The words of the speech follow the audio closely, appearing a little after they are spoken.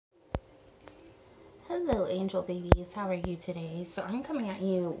Hello angel babies, how are you today? So I'm coming at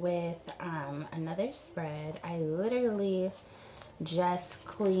you with another spread. I literally just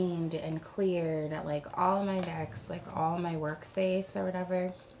cleaned and cleared like all my decks, like all my workspace or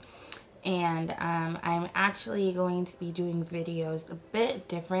whatever. And I'm actually going to be doing videos a bit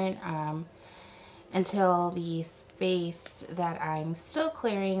different until the space that I'm still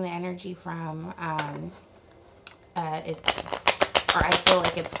clearing the energy from is, or I feel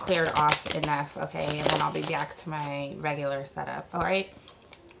like it's cleared off enough, okay, and then I'll be back to my regular setup, all right?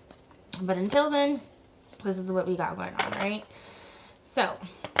 But until then, this is what we got going on, right? So,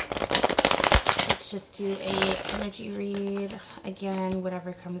 let's just do a energy read. Again,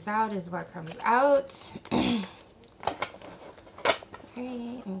 whatever comes out is what comes out. All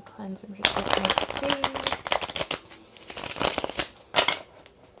right, and cleanse and protect my space.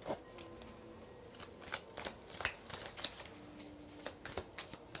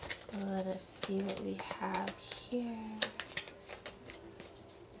 Let us see what we have here.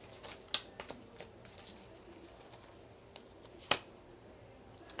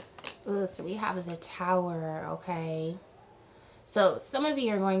 Ooh, so we have the Tower, okay. So some of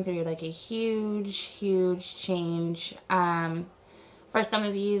you are going through like a huge change. For some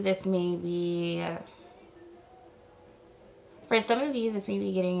of you, this may be... For some of you, this may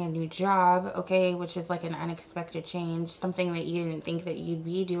be getting a new job, okay, which is like an unexpected change, something that you didn't think that you'd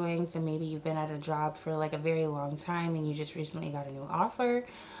be doing. So maybe you've been at a job for like a very long time and you just recently got a new offer.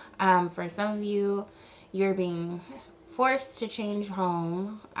 For some of you, you're being forced to change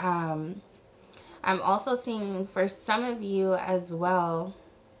home. I'm also seeing for some of you as well,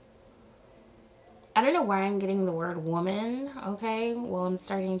 I don't know why I'm getting the word woman, okay, well, I'm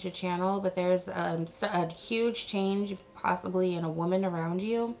starting to channel, but there's a huge change possibly in a woman around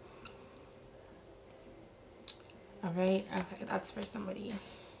you. All right, okay, that's for somebody.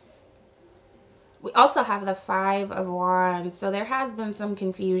 We also have the Five of Wands, so there has been some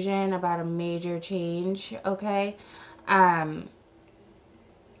confusion about a major change, okay,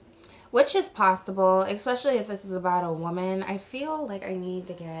 which is possible, especially if this is about a woman. I feel like I need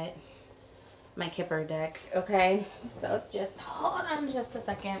to get my Kipper deck, okay, so it's just, hold on just a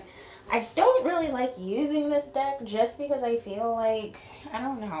second. I don't really like using this deck just because I feel like, I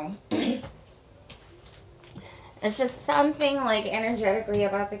don't know, it's just something like energetically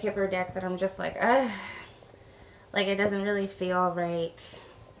about the Kipper deck that I'm just like, like it doesn't really feel right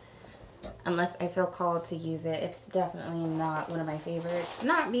unless I feel called to use it. It's definitely not one of my favorites,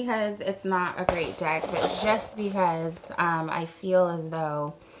 not because it's not a great deck, but just because I feel as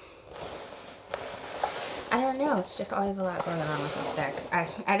though, I don't know, it's just always a lot going on with this deck.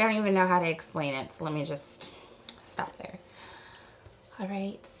 I don't even know how to explain it, so let me just stop there. All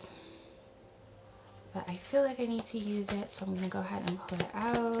right. But I feel like I need to use it, so I'm going to go ahead and pull it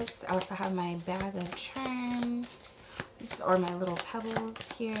out. I also have my bag of charms, or my little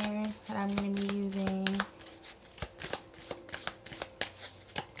pebbles here that I'm going to be using.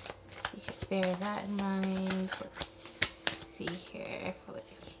 So you can bear that in mind. Let's see here. I feel like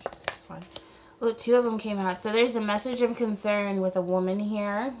it's just this one. Oh, two of them came out. So there's a message of concern with a woman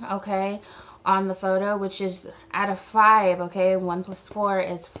here, okay, on the photo, which is at a 5, okay. 1 plus 4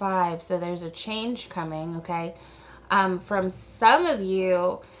 is 5. So there's a change coming, okay. From some of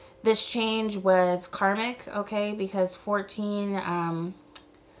you, this change was karmic, okay, because 14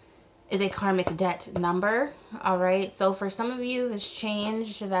 is a karmic debt number, all right. So for some of you, this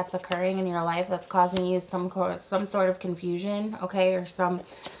change that's occurring in your life that's causing you some sort of confusion, okay, or some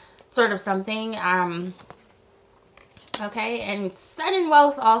sort of something, okay, and sudden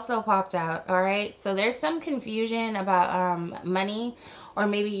wealth also popped out, all right. So there's some confusion about money, or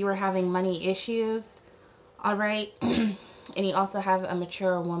maybe you were having money issues, all right. And you also have a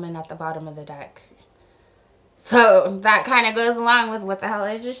mature woman at the bottom of the deck. So that kind of goes along with what the hell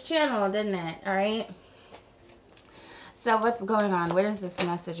I just channeled, didn't it? All right. So what's going on? What is this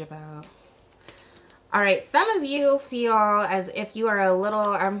message about? All right, some of you feel as if you are a little,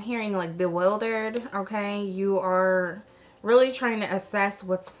 I'm hearing like bewildered, okay? You are really trying to assess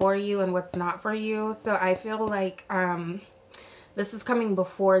what's for you and what's not for you. So I feel like this is coming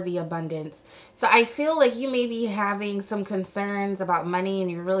before the abundance. So I feel like you may be having some concerns about money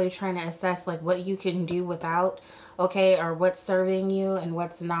and you're really trying to assess like what you can do without, okay? Or what's serving you and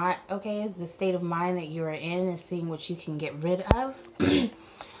what's not, okay? Is the state of mind that you're in is seeing what you can get rid of.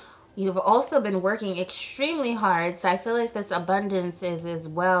 You've also been working extremely hard, so I feel like this abundance is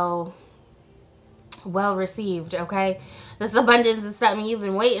well received, okay? This abundance is something you've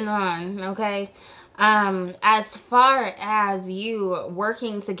been waiting on, okay? As far as you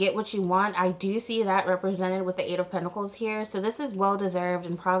working to get what you want, I do see that represented with the Eight of Pentacles here. So this is well deserved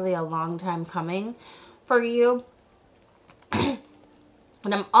and probably a long time coming for you.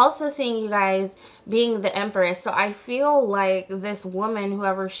 And I'm also seeing you guys being the Empress. So I feel like this woman,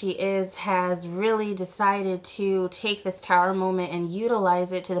 whoever she is, has really decided to take this Tower moment and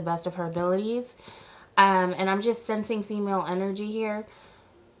utilize it to the best of her abilities. And I'm just sensing female energy here.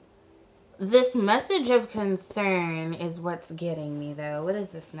 This message of concern is what's getting me, though. What is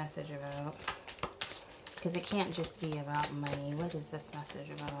this message about? Because it can't just be about money. What is this message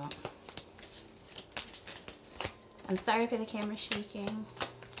about? I'm sorry for the camera shaking.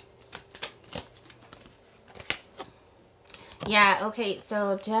 Yeah, okay,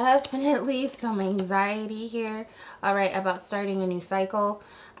 so definitely some anxiety here, all right, about starting a new cycle,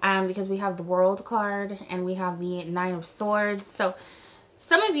 because we have the World card and we have the Nine of Swords. So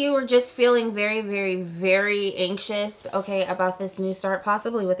some of you are just feeling very, very, very anxious, okay, about this new start,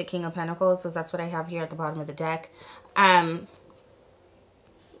 possibly with the King of Pentacles, because that's what I have here at the bottom of the deck.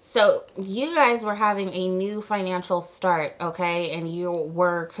 So you guys were having a new financial start, okay, and you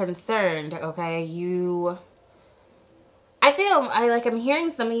were concerned, okay, I'm hearing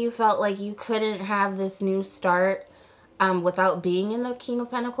some of you felt like you couldn't have this new start without being in the King of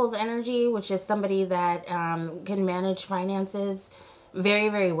Pentacles energy, which is somebody that can manage finances very,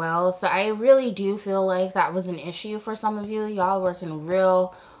 very well. So I really do feel like that was an issue for some of you. Y'all working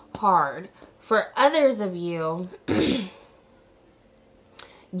real hard. For others of you,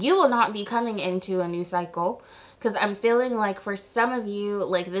 you will not be coming into a new cycle, because I'm feeling like for some of you,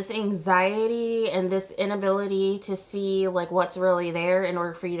 like this anxiety and this inability to see like what's really there in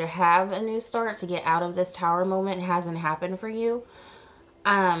order for you to have a new start, to get out of this Tower moment, hasn't happened for you.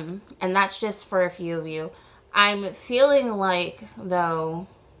 And that's just for a few of you. I'm feeling like, though,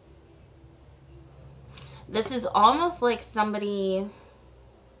 this is almost like somebody...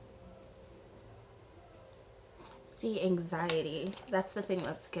 See, anxiety. That's the thing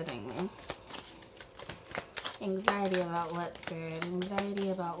that's getting me. Anxiety about what, Spirit? Anxiety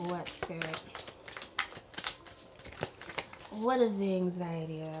about what, Spirit? What is the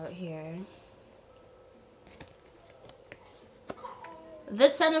anxiety about here? The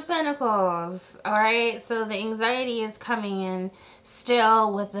Ten of Pentacles. Alright, so the anxiety is coming in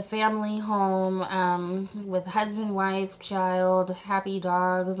still with the family home, with husband, wife, child, happy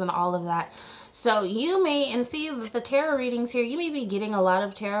dogs, and all of that. So you may, and see the tarot readings here, you may be getting a lot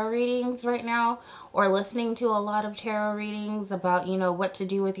of tarot readings right now, or listening to a lot of tarot readings about, you know, what to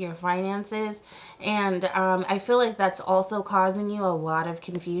do with your finances. And I feel like that's also causing you a lot of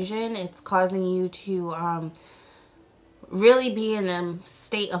confusion. It's causing you to really be in a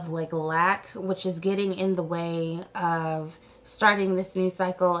state of like lack, which is getting in the way of starting this new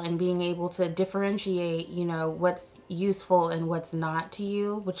cycle and being able to differentiate, you know, what's useful and what's not to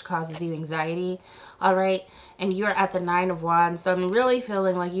you, which causes you anxiety. All right. And you're at the Nine of Wands. So I'm really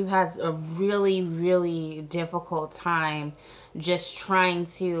feeling like you've had a really, really difficult time just trying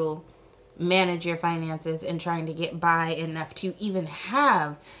to manage your finances and trying to get by enough to even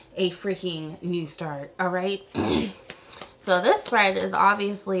have a freaking new start. All right. So this spread is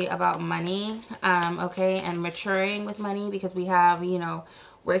obviously about money, okay, and maturing with money, because we have, you know,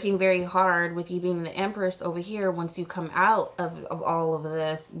 working very hard with you being the Empress over here once you come out of all of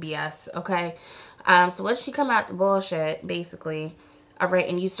this BS, okay? So once you come out the bullshit, basically, all right,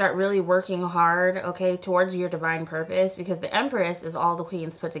 and you start really working hard, okay, towards your divine purpose, because the Empress is all the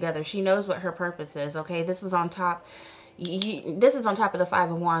queens put together. She knows what her purpose is, okay? This is on top. This is on top of the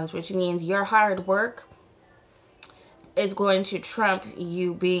Five of Wands, which means your hard work is going to trump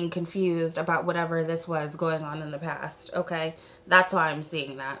you being confused about whatever this was going on in the past, okay? That's why I'm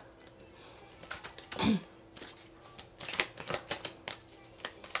seeing that.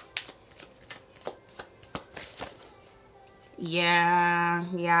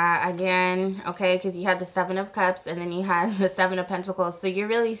 Yeah, again, okay, because you had the Seven of Cups and then you had the Seven of Pentacles. So you're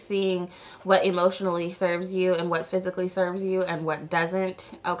really seeing what emotionally serves you and what physically serves you and what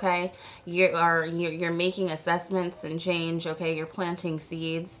doesn't, okay? You're making assessments and change, okay? You're planting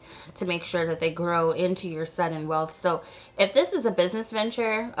seeds to make sure that they grow into your sudden wealth. So if this is a business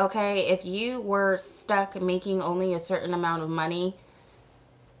venture, okay, if you were stuck making only a certain amount of money,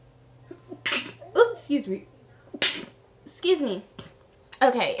 oops, excuse me. Excuse me.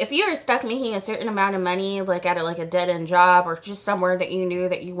 Okay, if you were stuck making a certain amount of money, like at a dead-end job, or just somewhere that you knew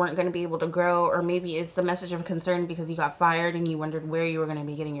that you weren't going to be able to grow, or maybe it's a message of concern because you got fired and you wondered where you were going to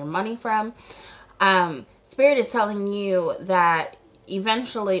be getting your money from, Spirit is telling you that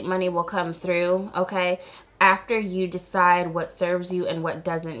eventually money will come through, okay, after you decide what serves you and what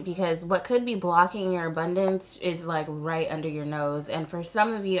doesn't, because what could be blocking your abundance is like right under your nose. And for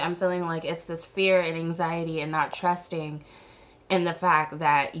some of you, I'm feeling like it's this fear and anxiety and not trusting in the fact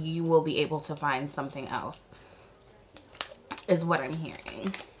that you will be able to find something else, is what I'm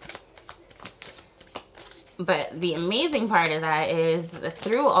hearing. But the amazing part of that is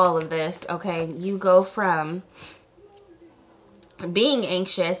through all of this, okay, you go from being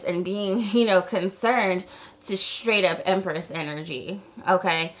anxious and being, you know, concerned to straight up Empress energy,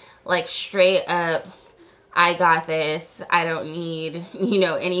 okay? Like straight up, I got this. I don't need, you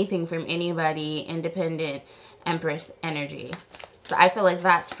know, anything from anybody. Independent Empress energy. So I feel like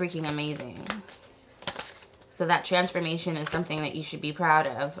that's freaking amazing. So that transformation is something that you should be proud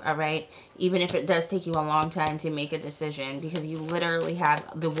of, all right? Even if it does take you a long time to make a decision, because you literally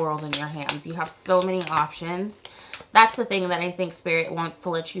have the world in your hands. You have so many options. That's the thing that I think Spirit wants to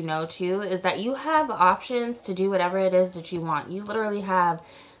let you know too, is that you have options to do whatever it is that you want. You literally have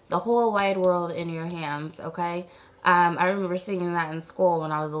the whole wide world in your hands, okay? I remember singing that in school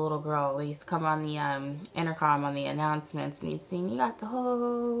when I was a little girl. They used to come on the intercom on the announcements, and you'd sing, "You got the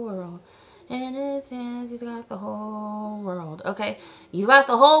whole world in his hands, he's got the whole world." Okay, you got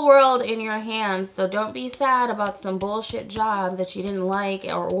the whole world in your hands, so don't be sad about some bullshit job that you didn't like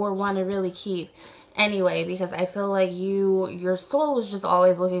or want to really keep anyway, because I feel like your soul is just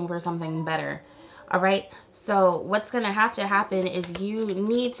always looking for something better. All right, so what's going to have to happen is you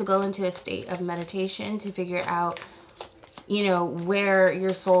need to go into a state of meditation to figure out, you know, where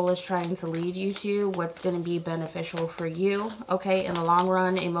your soul is trying to lead you to, what's going to be beneficial for you, okay, in the long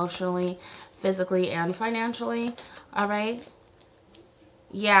run, emotionally, physically, and financially. All right.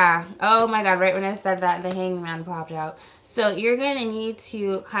 Yeah. Oh my God. Right when I said that, the hangman popped out. So you're going to need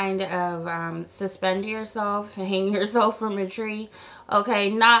to kind of suspend yourself, hang yourself from a tree. Okay.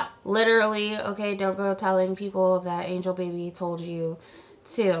 Not literally. Okay. Don't go telling people that Angel Baby told you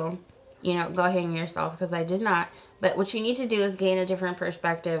to, you know, go hang yourself, because I did not. But what you need to do is gain a different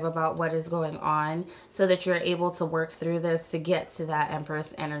perspective about what is going on so that you're able to work through this to get to that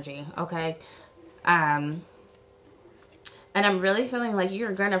Empress energy. Okay. And I'm really feeling like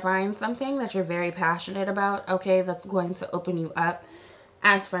you're going to find something that you're very passionate about, okay, that's going to open you up.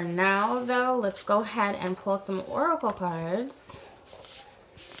 As for now, though, let's go ahead and pull some oracle cards.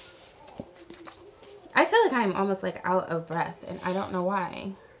 I feel like I'm almost like out of breath, and I don't know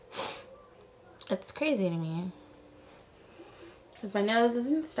why. It's crazy to me. Because my nose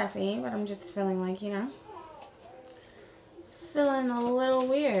isn't stuffy, but I'm just feeling like, you know, feeling a little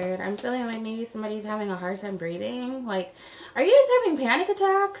weird. I'm feeling like maybe somebody's having a hard time breathing. Like, are you guys having panic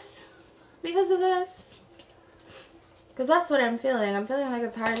attacks because of this? Because that's what I'm feeling. I'm feeling like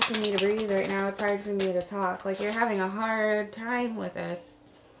it's hard for me to breathe right now. It's hard for me to talk. Like, you're having a hard time with this.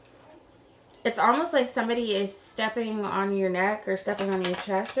 It's almost like somebody is stepping on your neck or stepping on your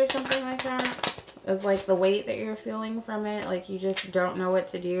chest or something like that. It's like the weight that you're feeling from it. Like, you just don't know what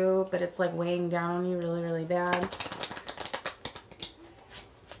to do, but it's like weighing down on you really, really bad.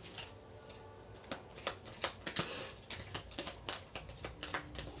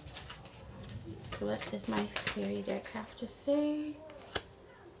 What does my fairy deck have to say?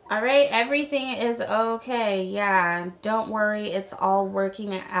 All right, everything is okay. Yeah, don't worry. It's all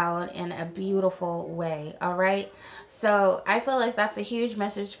working out in a beautiful way. All right. So I feel like that's a huge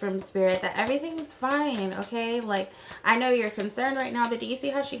message from Spirit that everything is fine. Okay. Like, I know you're concerned right now, but do you see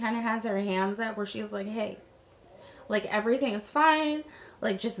how she kind of has her hands up where she's like, hey, like, everything is fine.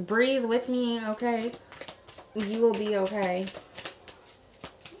 Like, just breathe with me. Okay. You will be okay.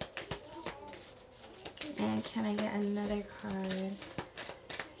 And can I get another card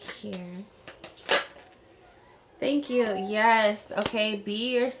here? Thank you. Yes. Okay.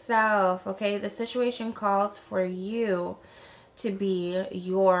 Be yourself. Okay. The situation calls for you to be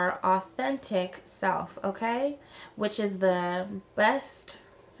your authentic self. Okay. Which is the best,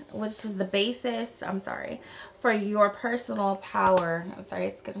 which is the basis, I'm sorry, for your personal power. I'm sorry.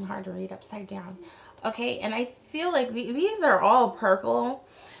 It's getting hard to read upside down. Okay. And I feel like these are all purple,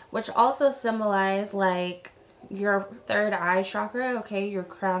 which also symbolize like your third eye chakra, okay, your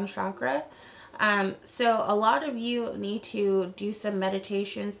crown chakra. So a lot of you need to do some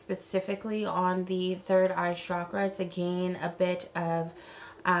meditation specifically on the third eye chakra to gain a bit of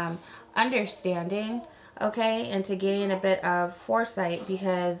understanding, okay, and to gain a bit of foresight,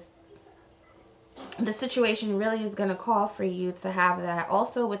 because the situation really is going to call for you to have that.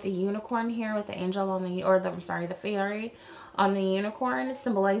 Also with the unicorn here, with the angel on the, or the, I'm sorry, the fairy on the unicorn, it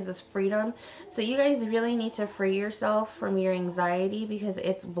symbolizes freedom. So you guys really need to free yourself from your anxiety because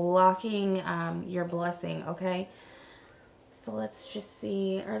it's blocking your blessing, okay? So let's just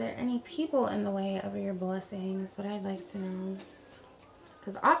see, are there any people in the way of your blessings? What I'd like to know.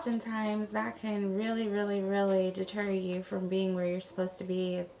 Because oftentimes that can really, really, really deter you from being where you're supposed to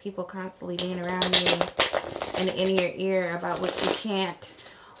be, is people constantly being around you and in your ear about what you can't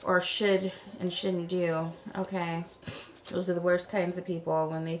or should and shouldn't do. Okay. Those are the worst kinds of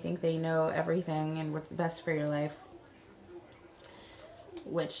people, when they think they know everything and what's best for your life.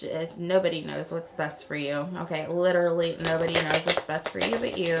 Which nobody knows what's best for you. Okay, literally nobody knows what's best for you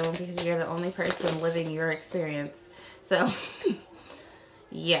but you, because you're the only person living your experience. So,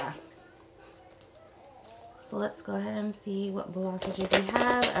 yeah. So let's go ahead and see what blockages you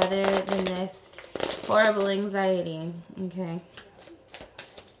have other than this horrible anxiety. Okay.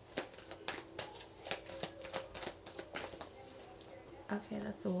 Okay,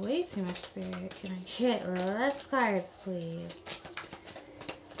 that's way too much, Spirit. Can I get less cards, please?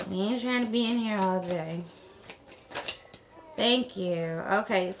 We ain't trying to be in here all day. Thank you.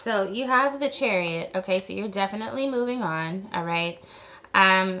 Okay, so you have the Chariot. Okay, so you're definitely moving on. All right.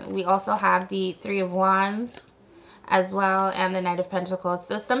 We also have the Three of Wands as well, and the Knight of Pentacles.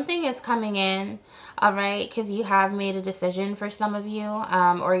 So something is coming in, all right, because you have made a decision for some of you,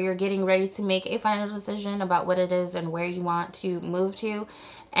 or you're getting ready to make a final decision about what it is and where you want to move to.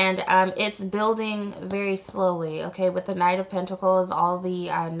 And it's building very slowly, okay? With the Knight of Pentacles, all the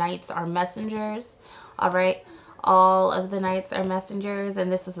knights are messengers, all right? All of the knights are messengers, and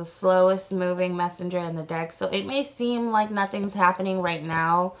this is the slowest moving messenger in the deck. So it may seem like nothing's happening right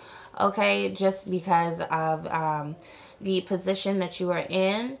now, okay, just because of the position that you are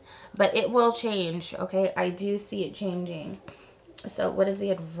in, but it will change, okay? I do see it changing. So what is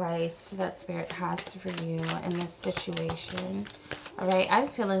the advice that Spirit has for you in this situation? All right, I'm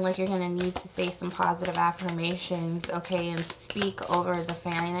feeling like you're going to need to say some positive affirmations, okay, and speak over the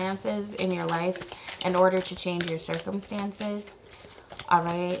finances in your life in order to change your circumstances, all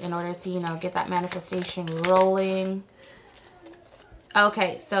right, in order to, you know, get that manifestation rolling.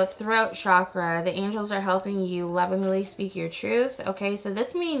 Okay, so throat chakra, the angels are helping you lovingly speak your truth, okay? So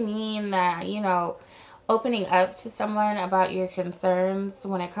this may mean that, you know, opening up to someone about your concerns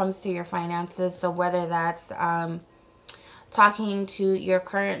when it comes to your finances. So whether that's talking to your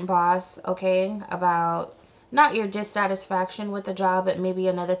current boss, okay, about not your dissatisfaction with the job, but maybe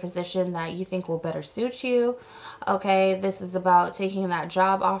another position that you think will better suit you. Okay, this is about taking that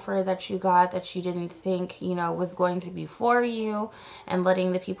job offer that you got that you didn't think, you know, was going to be for you, and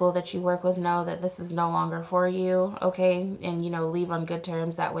letting the people that you work with know that this is no longer for you, okay, and, you know, leave on good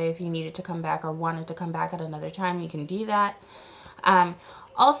terms. That way, if you needed to come back or wanted to come back at another time, you can do that.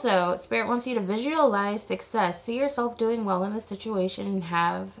 Also, Spirit wants you to visualize success. See yourself doing well in the situation and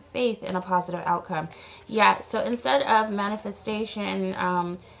have faith in a positive outcome. Yeah, so instead of manifestation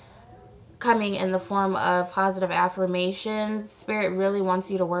coming in the form of positive affirmations, Spirit really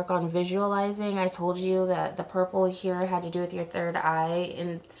wants you to work on visualizing. I told you that the purple here had to do with your third eye,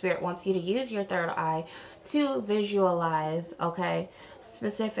 and Spirit wants you to use your third eye to visualize, okay,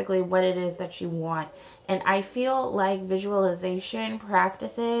 specifically what it is that you want. And I feel like visualization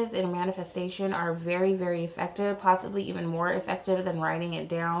practices and manifestation are very, very effective, possibly even more effective than writing it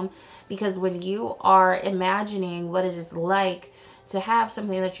down, because when you are imagining what it is like to have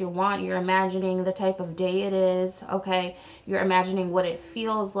something that you want, you're imagining the type of day it is, okay? You're imagining what it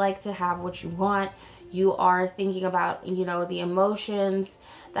feels like to have what you want. You are thinking about, you know, the emotions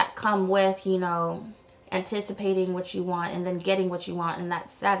that come with, you know, anticipating what you want and then getting what you want, and that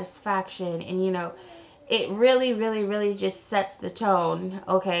satisfaction. And, you know, it really, really, really just sets the tone,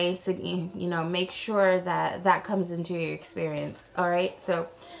 okay, to, you know, make sure that that comes into your experience, all right? So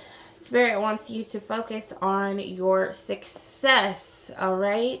Spirit wants you to focus on your success, all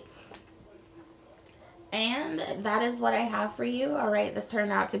right? And that is what I have for you, all right? This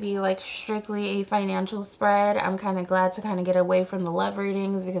turned out to be like strictly a financial spread. I'm kind of glad to kind of get away from the love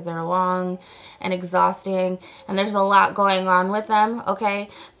readings because they're long and exhausting, and there's a lot going on with them, okay?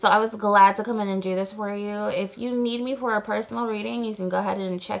 So I was glad to come in and do this for you. If you need me for a personal reading, you can go ahead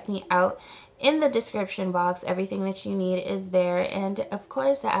and check me out in the description box. Everything that you need is there. And of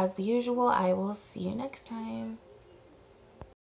course, as usual, I will see you next time.